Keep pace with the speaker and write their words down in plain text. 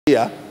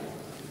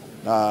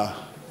Na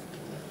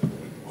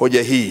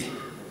hoja hii,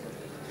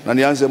 na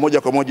nianze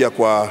moja kwa moja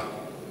kwa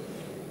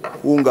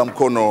kuunga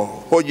mkono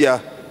hoja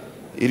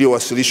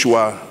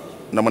iliyowasilishwa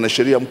na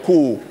mwanasheria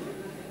mkuu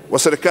wa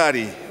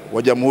serikali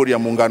wa Jamhuri ya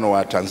Muungano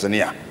wa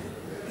Tanzania.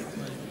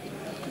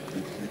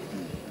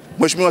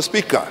 Mheshimiwa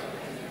Spika,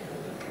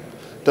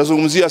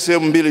 tazungumzia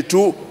sehemu mbili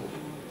tu.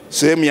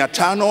 Sehemu ya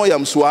 5 ya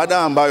mswada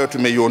ambayo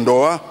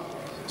tumeiondoa,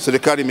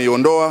 serikali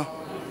imeiondoa,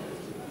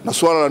 na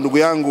swala la ndugu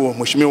yangu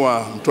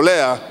Mheshimiwa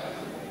Mtolea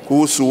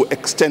kuhusu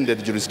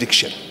extended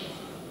jurisdiction.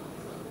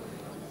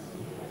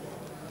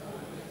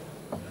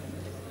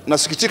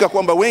 Nasikitika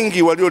kwamba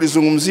wengi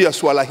waliolizungumzia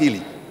swala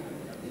hili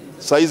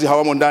saizi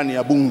hawamo ndani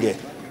ya bunge,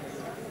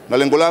 na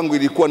lengo langu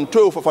ilikuwa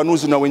nitoe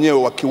ufafanuzi na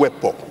wenyewe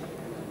wakiwepo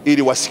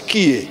ili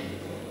wasikie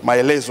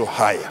maelezo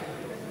haya.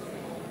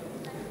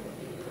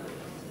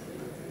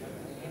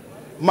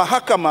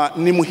 Mahakama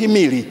ni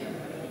muhimili.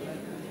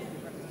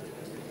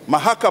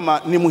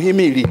 Mahakama ni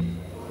muhimili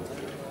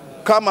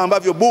kama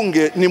ambavyo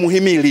bunge ni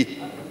muhimili,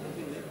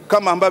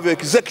 kama ambavyo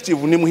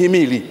executive ni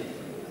muhimili.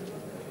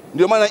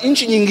 Ndio maana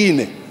nchi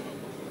nyingine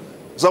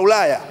za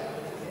Ulaya,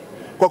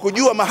 kwa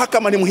kujua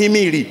mahakama ni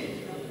muhimili,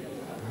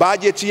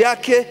 bajeti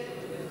yake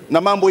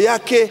na mambo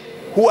yake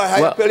huwa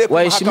hayapelekwi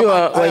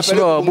mahakama.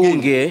 Waheshimiwa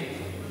wabunge,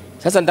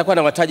 sasa nitakuwa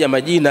na wataja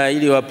majina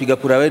ili wapiga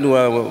kura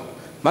wenu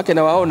make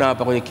na waona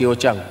hapa kwenye kioo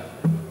changu.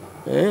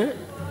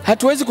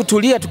 Hatuwezi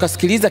kutulia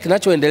tukasikiliza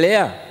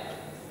kinachoendelea.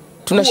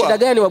 Tuna shida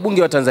gani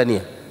wabunge wa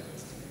Tanzania?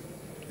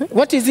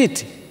 What is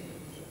it?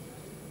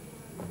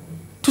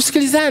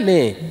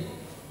 Tusikilizane.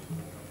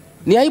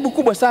 Ni aibu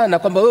kubwa sana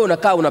kwamba wewe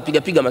unakaa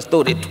unapiga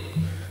mastori tu,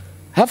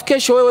 halafu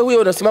kesho wewe huyo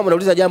unasimama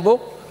unauliza jambo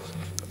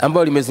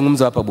ambalo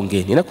limezungumzwa hapa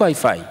bungeni. Inakuwa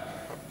haifai.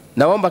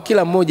 Naomba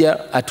kila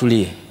mmoja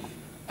atulie,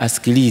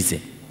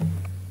 asikilize.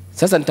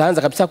 Sasa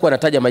nitaanza kabisa kuwa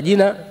nataja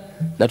majina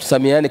na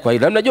tusamiane kwa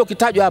hilo. Mnajua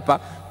ukitajwa hapa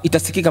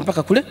itasikika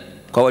mpaka kule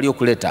kwa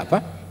waliokuleta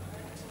hapa.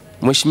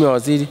 Mheshimiwa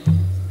Waziri.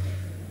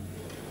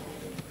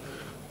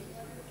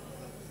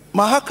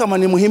 Mahakama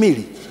ni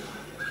muhimili,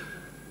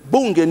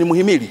 bunge ni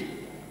muhimili,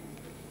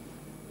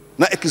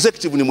 na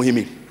executive ni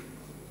muhimili.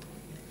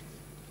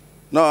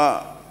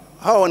 Na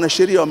hawa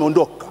wanasheria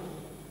wameondoka.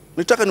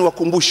 Nitaka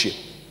niwakumbushe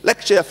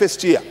lecture ya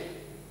first year,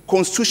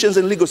 Constitutions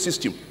and Legal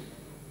System.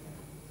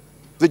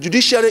 The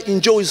judiciary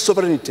enjoys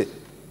sovereignty.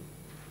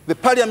 The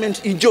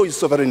parliament enjoys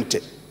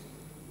sovereignty.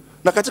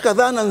 Na katika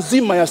dhana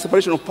nzima ya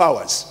separation of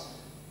powers,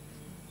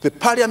 the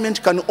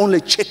parliament can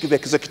only check the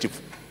executive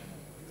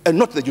and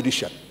not the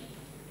judiciary.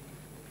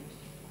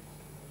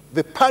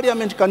 The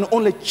parliament can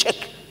only check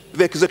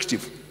the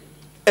executive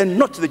and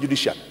not the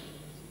judiciary.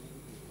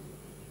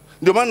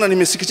 Ndio maana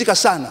nimesikitika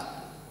sana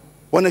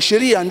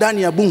wanasheria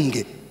ndani ya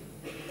bunge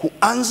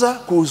kuanza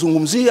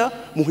kuzungumzia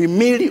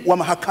muhimili wa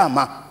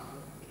mahakama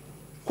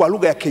kwa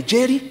lugha ya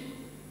kejeli,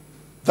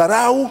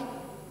 dharau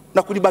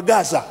na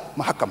kulibagaza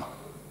mahakama.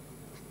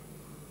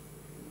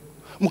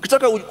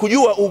 Mkitaka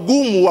kujua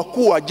ugumu wa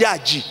kuwa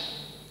jaji,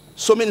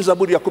 someni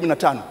Zaburi ya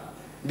 15.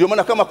 Ndio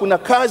maana kama kuna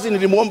kazi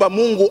nilimuomba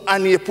Mungu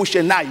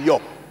aniepushe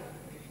nayo,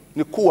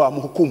 ni kuwa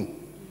mhukumu.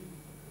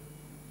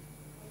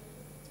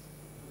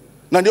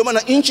 Na ndio maana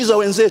nchi za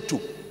wenzetu,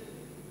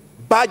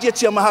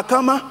 budget ya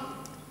mahakama,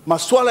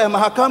 masuala ya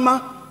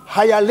mahakama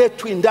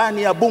hayaletwi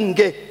ndani ya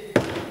bunge,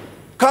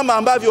 kama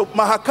ambavyo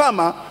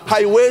mahakama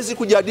haiwezi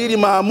kujadili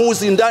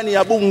maamuzi ndani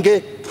ya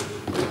bunge.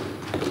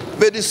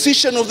 The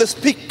decision of the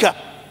Speaker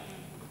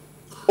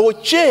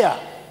or chair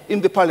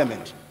in the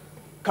parliament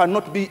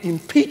cannot be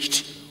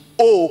impeached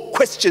or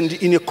questioned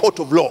in a court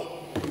of law.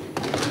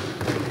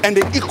 And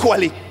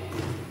equally,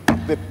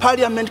 the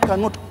parliament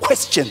cannot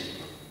question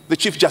the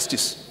Chief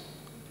Justice,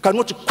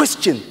 cannot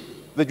question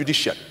the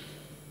judiciary.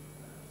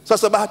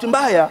 Sasa bahati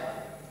mbaya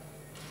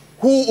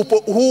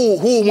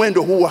huu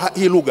mwendo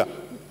hii lugha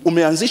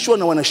umeanzishwa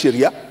na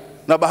wanasheria,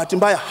 na bahati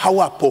mbaya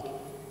hawapo.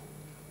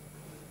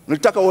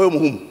 Nilitaka wawe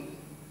muhimu,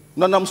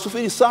 na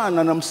namsufiri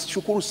sana na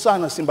mshukuru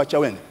sana Simba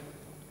Chawene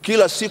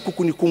kila siku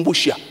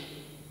kunikumbusha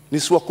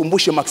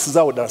nisiwakumbushe maksi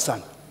zao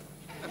darasani.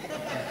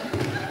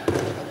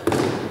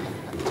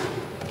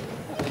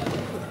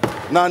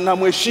 Na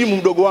namheshimu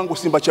mdogo wangu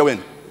Simba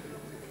Chawene,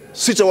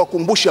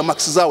 sitawakumbusha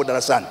maksi zao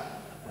darasani.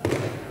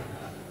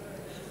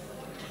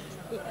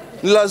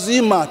 Ni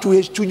lazima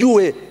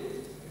tujue.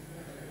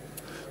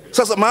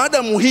 Sasa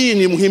maadamu hii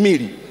ni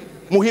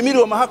muhimili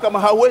wa mahakama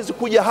hawezi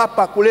kuja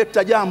hapa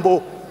kuleta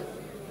jambo.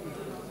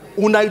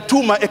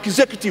 Unaituma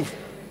executive,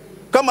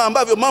 kama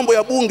ambavyo mambo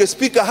ya bunge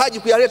Spika haji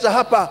kuyaleta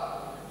hapa,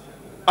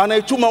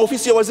 anaituma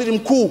ofisi ya waziri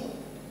mkuu.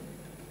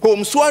 Kwa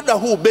mswada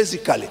huu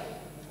basically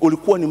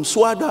ulikuwa ni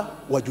mswada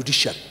wa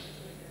judiciary,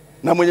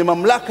 na mwenye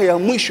mamlaka ya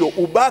mwisho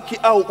ubaki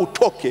au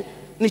utoke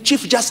ni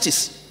Chief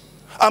Justice,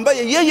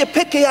 ambaye yeye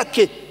peke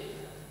yake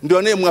ndio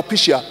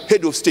anayemwapisha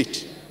head of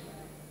state,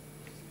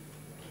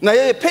 na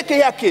yeye peke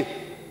yake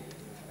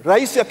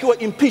rais akiwa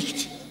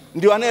impeached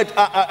ndio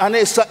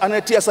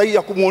anayetia sahihi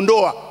ya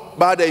kumuondoa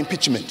baada ya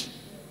impeachment.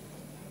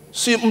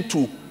 Si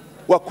mtu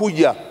wa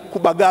kuja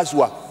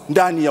kubagazwa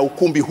ndani ya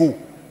ukumbi huu.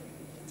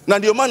 Na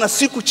ndio maana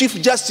siku Chief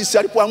Justice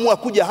alipoamua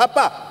kuja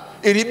hapa,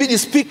 ilibidi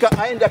Spika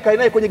aende akae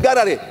naye kwenye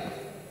gallery.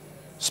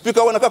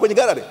 Spika wanakaa kwenye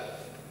gallery.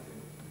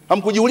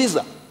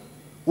 Hamkujiuliza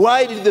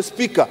why did the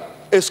Speaker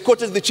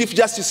escorted the Chief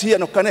Justice here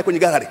na kukaa naye kwenye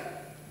gallery?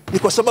 Ni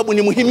kwa sababu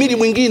ni muhimili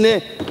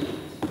mwingine.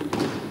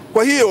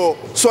 Kwa hiyo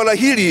swala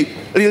hili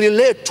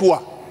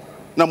lililetwa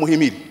na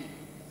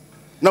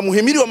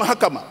muhimili wa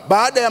mahakama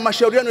baada ya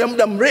mashauriano ya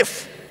muda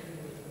mrefu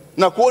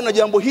na kuona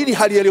jambo hili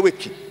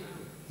halieleweki.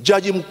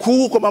 Jaji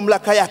mkuu kwa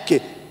mamlaka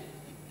yake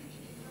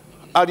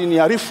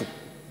aliniarifu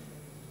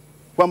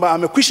kwamba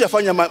amekwisha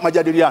fanya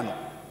majadiliano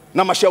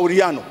na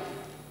mashauriano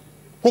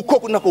huko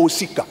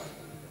kunakohusika,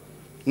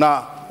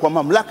 na kwa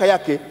mamlaka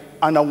yake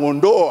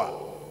anauondoa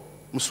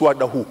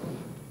mswada huu,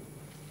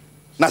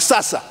 na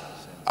sasa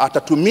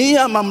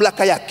atatumia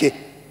mamlaka yake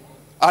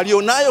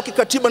alionayo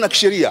kikatiba na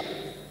kisheria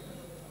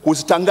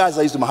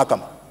kuzitangaza hizo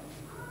mahakama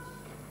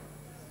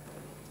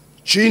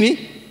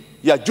chini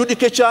ya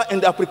Judicature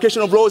and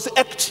Application of Laws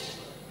Act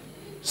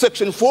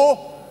Section 4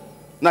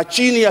 na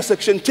chini ya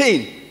Section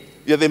 10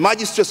 ya the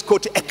Magistrates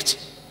Court Act.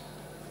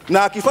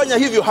 Na akifanya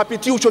hivyo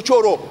hapitii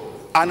uchochoro,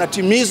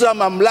 anatimiza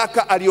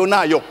mamlaka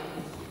alionayo,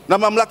 na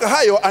mamlaka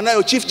hayo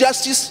anayo Chief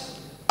Justice,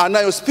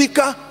 anayo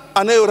Speaker,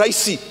 anayo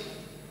Rais.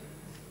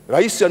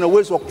 Rais ana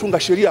uwezo wa kutunga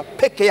sheria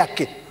peke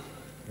yake,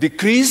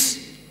 decrees,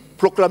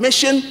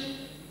 proclamation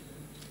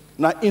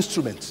na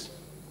instruments.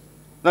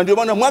 Na ndio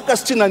maana mwaka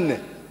 64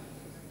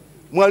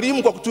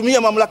 Mwalimu kwa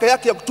kutumia mamlaka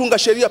yake ya kutunga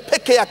sheria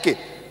peke yake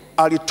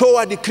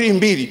alitoa decree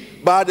 2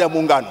 baada ya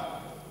muungano.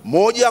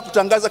 Moja,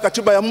 kutangaza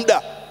katiba ya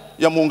muda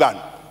ya muungano,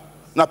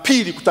 na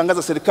pili,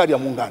 kutangaza serikali ya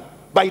muungano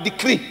by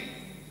decree.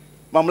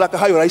 Mamlaka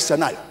hayo rais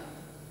anayo.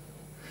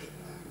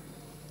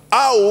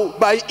 Au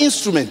by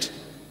instrument,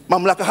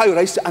 mamlaka hayo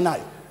rais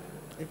anayo.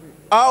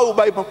 Au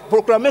by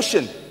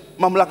proclamation,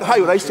 mamlaka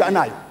hayo rais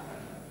anayo.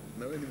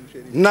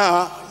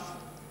 Na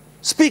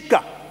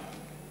Spika,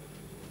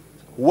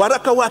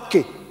 waraka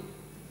wake,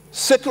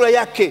 sekula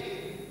yake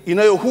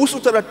inayohusu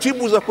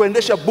taratibu za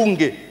kuendesha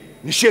bunge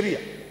ni sheria.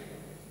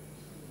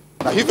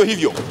 Na hivyo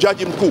hivyo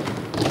jaji mkuu,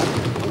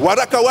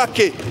 waraka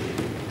wake,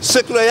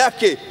 sekula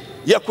yake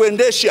ya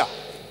kuendesha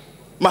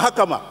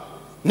mahakama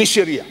ni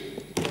sheria.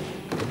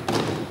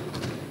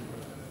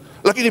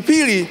 Lakini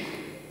pili,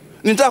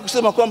 nitaka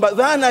kusema kwamba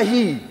dhana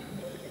hii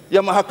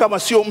ya mahakama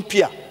sio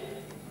mpya.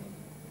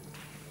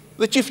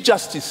 The Chief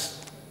Justice,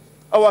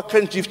 our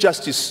current Chief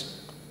Justice,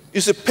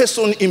 is a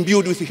person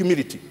imbued with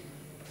humility.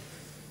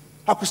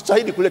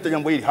 Hakustahili kuleta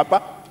jambo hili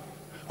hapa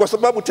kwa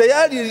sababu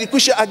tayari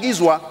lilikwisha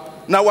agizwa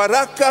na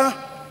waraka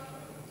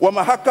wa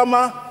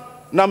mahakama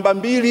namba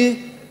 2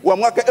 wa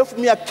mwaka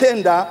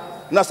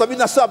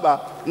 1977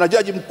 na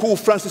jaji mkuu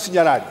Francis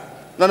Nyalali,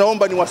 na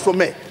naomba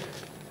niwasomee.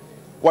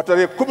 Wa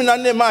tarehe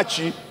 14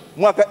 Machi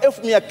mwaka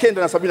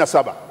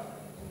 1977,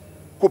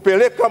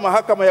 kupeleka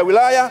mahakama ya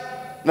wilaya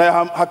na ya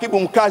hakimu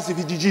mkazi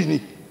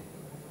vijijini.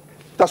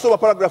 Tasoma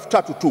paragraph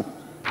 3 tu.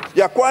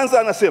 Ya kwanza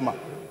anasema,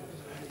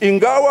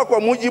 ingawa kwa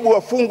mujibu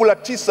wa fungu la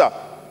 9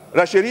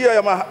 la sheria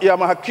ya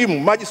mahakimu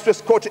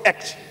Magistrates Court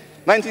Act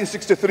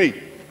 1963,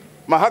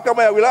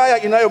 mahakama ya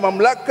wilaya inayo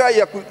mamlaka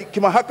ya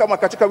kimahakama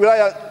katika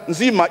wilaya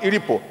nzima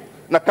ilipo,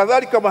 na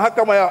kadhalika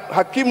mahakama ya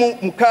hakimu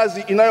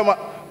mkazi inayo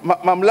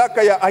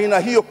mamlaka ya aina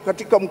hiyo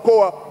katika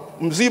mkoa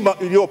mzima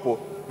iliyopo.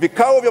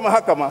 Vikao vya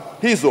mahakama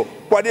hizo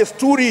kwa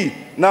desturi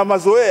na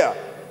mazoea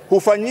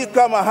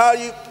hufanyika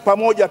mahali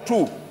pamoja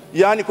tu,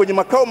 yaani kwenye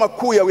makao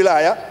makuu ya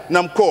wilaya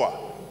na mkoa,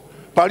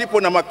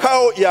 palipo na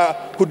makao ya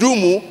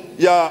kudumu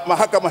ya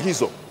mahakama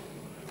hizo.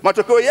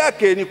 Matokeo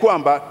yake ni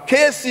kwamba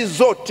kesi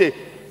zote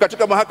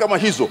katika mahakama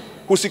hizo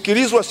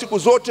husikilizwa siku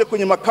zote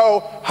kwenye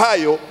makao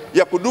hayo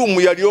ya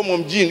kudumu yaliyomo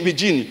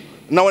mijini,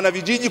 na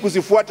wanavijiji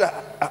kuzifuata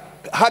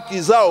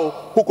haki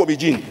zao huko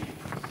mijini.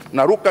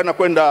 Naruka na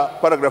kwenda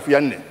paragrafu ya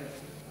 4.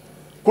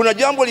 Kuna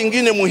jambo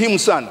lingine muhimu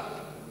sana.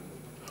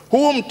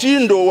 Huu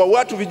mtindo wa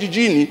watu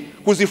vijijini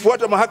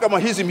kuzifuata mahakama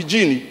hizi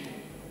mijini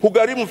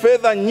hugharimu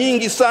fedha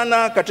nyingi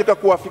sana katika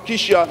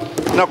kuwafikisha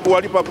na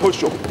kuwalipa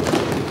posho.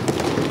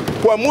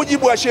 Kwa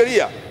mujibu wa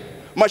sheria,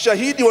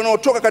 mashahidi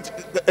wanaotoka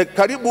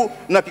karibu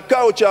na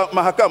kikao cha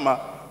mahakama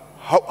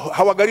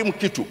hawagharimu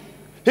kitu.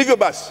 Hivyo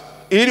basi,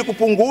 ili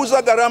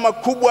kupunguza gharama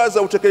kubwa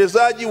za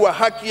utekelezaji wa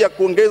haki ya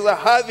kuongeza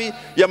hadhi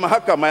ya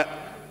mahakama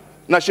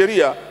na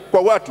sheria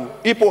kwa watu,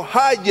 ipo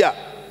haja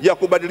ya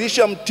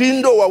kubadilisha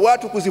mtindo wa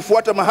watu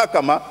kuzifuata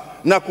mahakama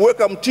na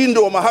kuweka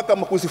mtindo wa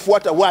mahakama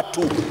kuzifuata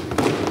watu.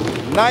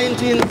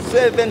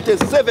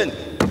 1977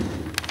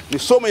 ni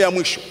somo ya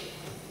mwisho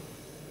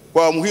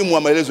kwa umuhimu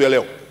wa maelezo ya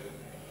leo.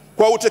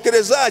 Kwa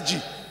utekelezaji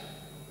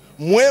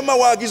mwema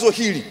wa agizo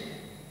hili,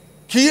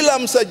 kila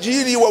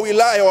msajili wa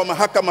wilaya wa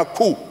mahakama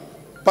kuu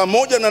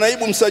pamoja na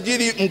naibu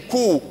msajili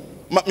mkuu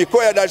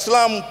mikoa ya Dar es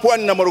Salaam,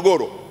 Pwani na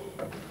Morogoro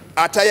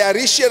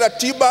atayarishe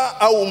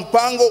ratiba au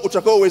mpango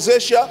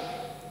utakaowezesha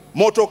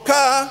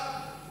motokaa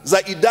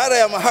za idara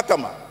ya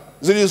mahakama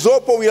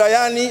zilizopo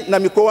wilayani na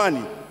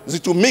mikoani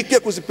zitumike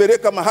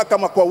kuzipeleka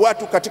mahakama kwa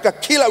watu katika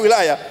kila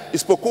wilaya,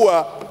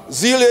 isipokuwa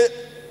zile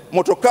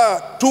motokaa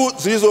tu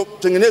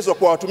zilizotengenezwa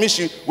kwa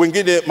watumishi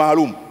wengine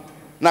maalum.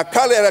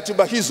 Nakala ya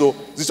ratiba hizo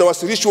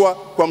zitawasilishwa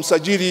kwa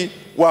msajili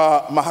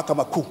wa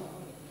Mahakama Kuu.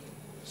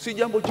 Si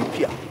jambo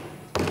jipya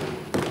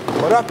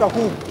waraka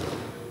huu,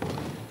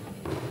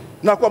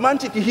 na kwa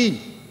mantiki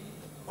hii,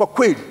 kwa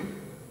kweli,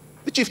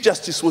 the Chief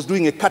Justice was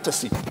doing a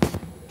courtesy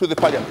to the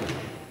Parliament.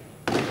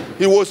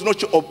 He was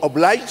not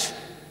obliged,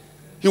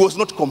 he was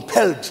not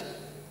compelled.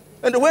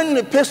 And when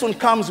a person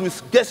comes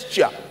with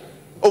gesture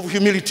of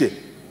humility,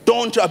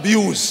 don't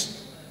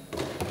abuse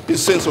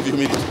his sense of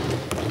humility.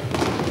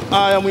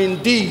 I am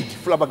indeed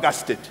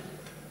flabbergasted.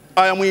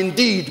 I am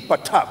indeed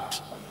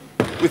perturbed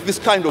with this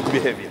kind of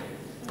behavior.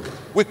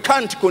 We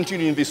can't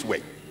continue in this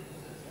way.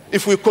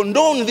 If we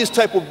condone this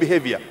type of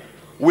behavior,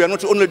 we are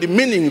not only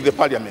demeaning the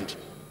Parliament,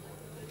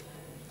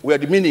 we are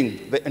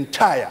demeaning the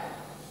entire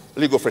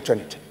legal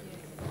fraternity.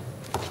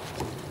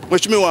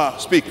 Mheshimiwa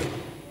Spika,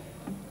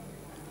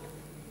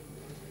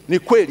 ni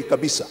kweli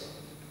kabisa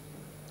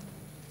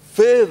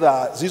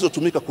fedha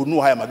zilizotumika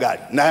kununua haya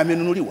magari, na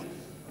yamenunuliwa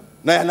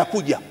na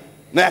yanakuja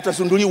na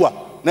yatazinduliwa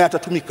na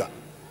yatatumika,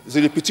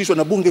 zilipitishwa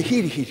na bunge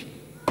hili hili.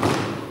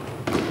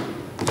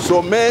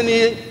 So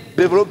many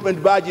development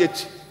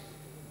budget,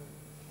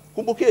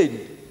 kumbukeni,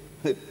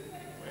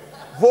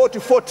 vote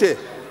 40,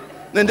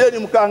 nendeni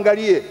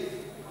mkaangalie.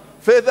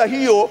 Fedha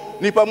hiyo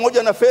ni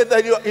pamoja na fedha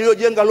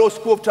iliyojenga Law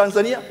School of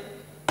Tanzania,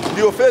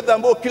 ndio fedha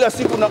ambayo kila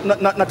siku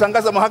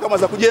natangaza mahakama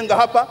za kujenga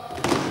hapa,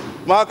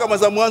 mahakama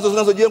za mwanzo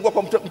zinazojengwa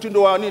kwa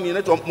mtindo wa nini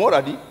inaitwa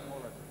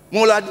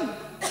moladi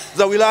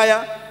za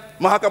wilaya,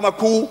 Mahakama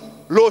Kuu,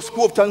 Law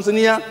School of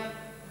Tanzania,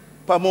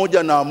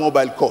 pamoja na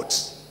mobile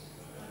courts.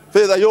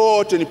 Fedha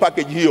yote ni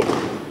package hiyo.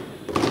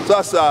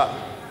 Sasa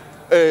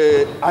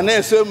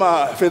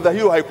anayesema fedha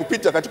hiyo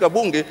haikupita katika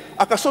bunge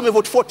akasome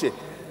vote 40.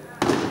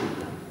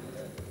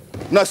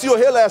 Na sio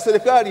hela ya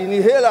serikali,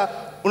 ni hela.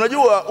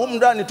 Unajua humu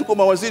ndani tuko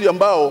mawaziri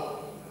ambao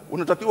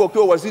unatakiwa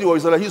ukiwa waziri wa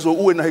wizara hizo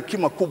uwe na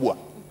hekima kubwa.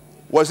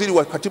 Waziri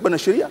wa Katiba na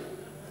Sheria,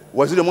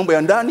 waziri wa mambo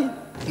ya ndani,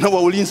 na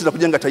wa ulinzi na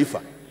kujenga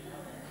taifa.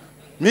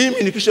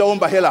 Mimi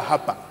nikishaomba hela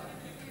hapa,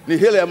 ni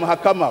hela ya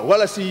mahakama,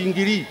 wala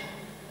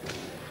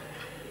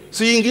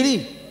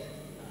siingilii.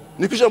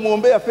 Nikisha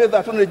muombea fedha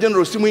Attorney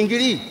General,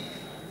 simuingilii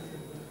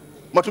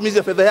matumizi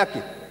ya fedha yake,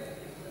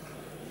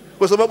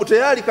 kwa sababu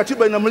tayari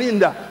katiba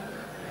inamlinda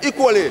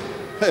equally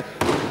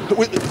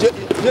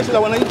jeshi la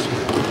wananchi,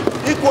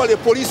 equally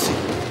polisi.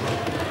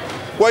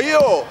 Kwa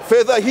hiyo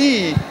fedha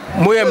hii,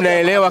 mwe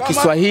mnaelewa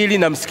Kiswahili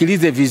na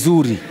msikilize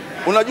vizuri.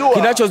 Unajua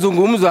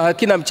kinachozungumzwa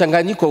hakina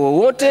mchanganyiko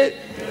wowote,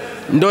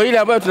 ndio ile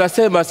ambayo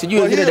tunasema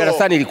sijui wengine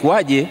darasani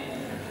ilikuwaje.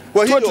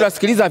 Kwa hiyo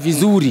tunasikiliza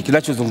vizuri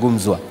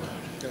kinachozungumzwa.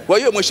 Kwa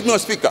hiyo Mheshimiwa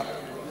Spika,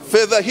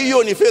 fedha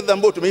hiyo ni fedha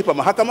ambayo tumeipa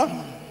mahakama.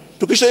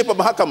 Tukishaipa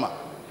mahakama,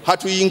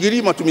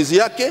 hatuiingilii matumizi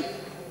yake,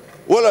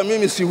 wala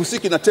mimi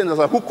sihusiki na tenda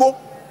za huko.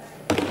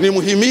 Ni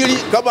muhimili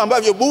kama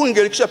ambavyo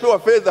bunge likishapewa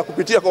fedha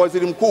kupitia kwa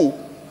waziri mkuu.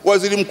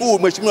 Waziri mkuu,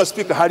 Mheshimiwa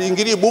Spika,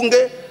 haliingilii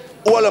bunge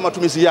wala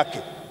matumizi yake.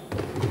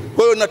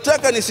 Kwa hiyo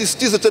nataka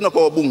nisisitize tena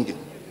kwa wabunge,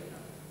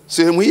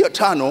 sehemu hii ya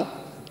 5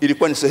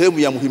 ilikuwa ni sehemu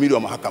ya muhimili wa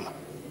mahakama.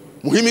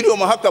 Muhimili wa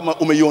mahakama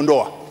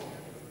umeiondoa,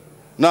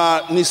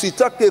 na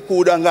nisitake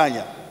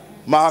kuudanganya.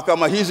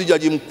 Mahakama hizi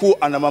jaji mkuu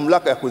ana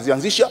mamlaka ya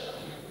kuzianzisha,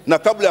 na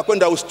kabla ya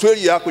kwenda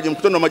Australia kwenye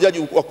mkutano wa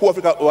majaji wakuu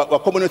Afrika wa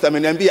Commonwealth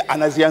ameniambia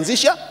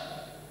anazianzisha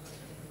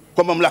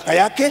kwa mamlaka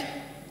yake,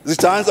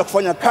 zitaanza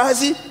kufanya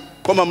kazi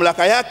kwa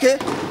mamlaka yake,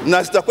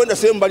 na zitakwenda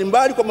sehemu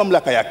mbalimbali kwa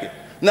mamlaka yake,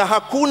 na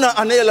hakuna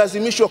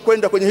anayelazimishwa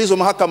kwenda kwenye hizo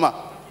mahakama.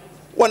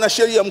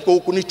 Wanasheria mko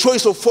huku, ni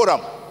choice of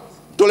forum.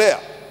 Tolea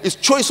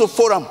is choice of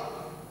forum.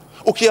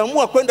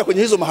 Ukiamua kwenda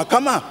kwenye hizo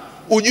mahakama,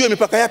 ujue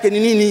mipaka yake ni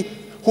nini.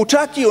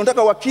 Hutaki,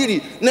 unataka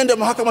wakili, nenda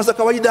mahakama za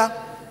kawaida.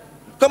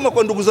 Kama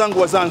kwa ndugu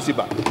zangu wa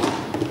Zanzibar,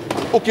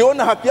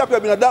 ukiona haki yako ya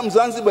binadamu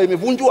Zanzibar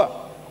imevunjwa,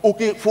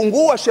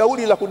 ukifungua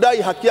shauri la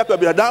kudai haki yako ya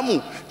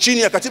binadamu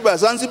chini ya katiba ya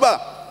Zanzibar,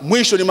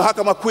 mwisho ni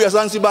Mahakama Kuu ya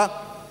Zanzibar.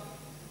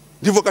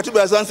 Ndivyo katiba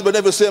ya Zanzibar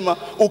inavyosema.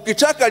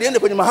 Ukitaka liende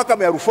kwenye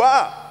mahakama ya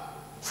rufaa,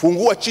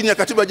 fungua chini ya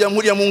katiba ya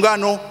Jamhuri ya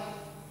Muungano.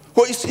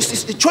 Kwa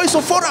it's a choice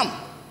of forum.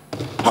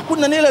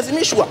 Hakuna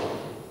anayelazimishwa.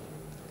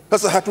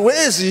 Sasa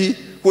hatuwezi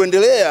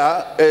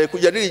kuendelea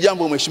kujadili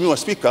jambo, Mheshimiwa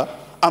Spika,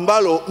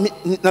 ambalo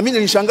na mimi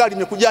nilishangaa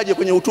limekujaje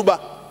kwenye hotuba,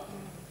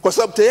 kwa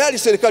sababu tayari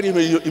serikali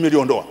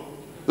imeliondoa.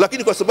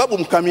 Lakini kwa sababu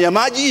mkamia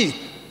maji,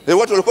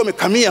 watu walikuwa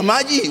wamekamia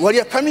maji,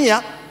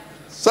 waliyakamia,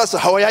 sasa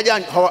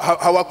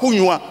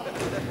hawakunywa.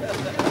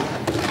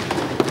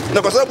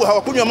 Na kwa sababu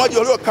hawakunywa maji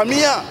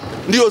waliokamia,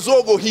 ndio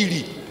zogo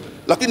hili.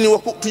 Lakini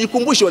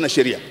tujikumbushe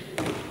wanasheria,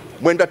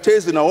 mwenda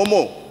tezi na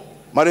omo,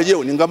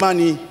 marejeo ni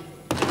ngamani.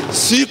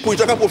 Siku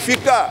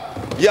itakapofika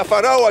ya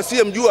Farao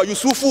asiyemjua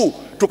Yusufu,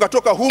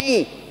 tukatoka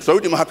humu,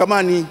 tutarudi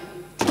mahakamani.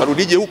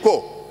 Tutarudije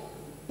huko?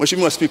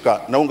 Mheshimiwa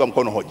Spika, naunga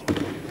mkono hoja.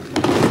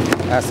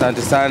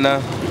 Asante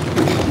sana.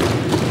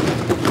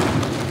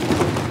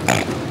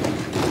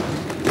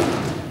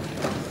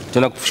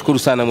 Tunakushukuru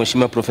sana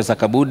Mheshimiwa Profesa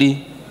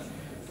Kabudi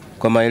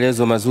kwa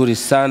maelezo mazuri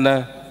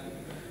sana.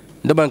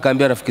 Ndio maana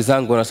nikaambia rafiki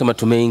zangu wanasema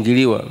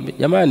tumeingiliwa.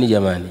 Jamani,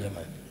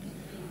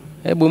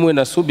 hebu muwe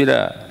na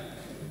subira.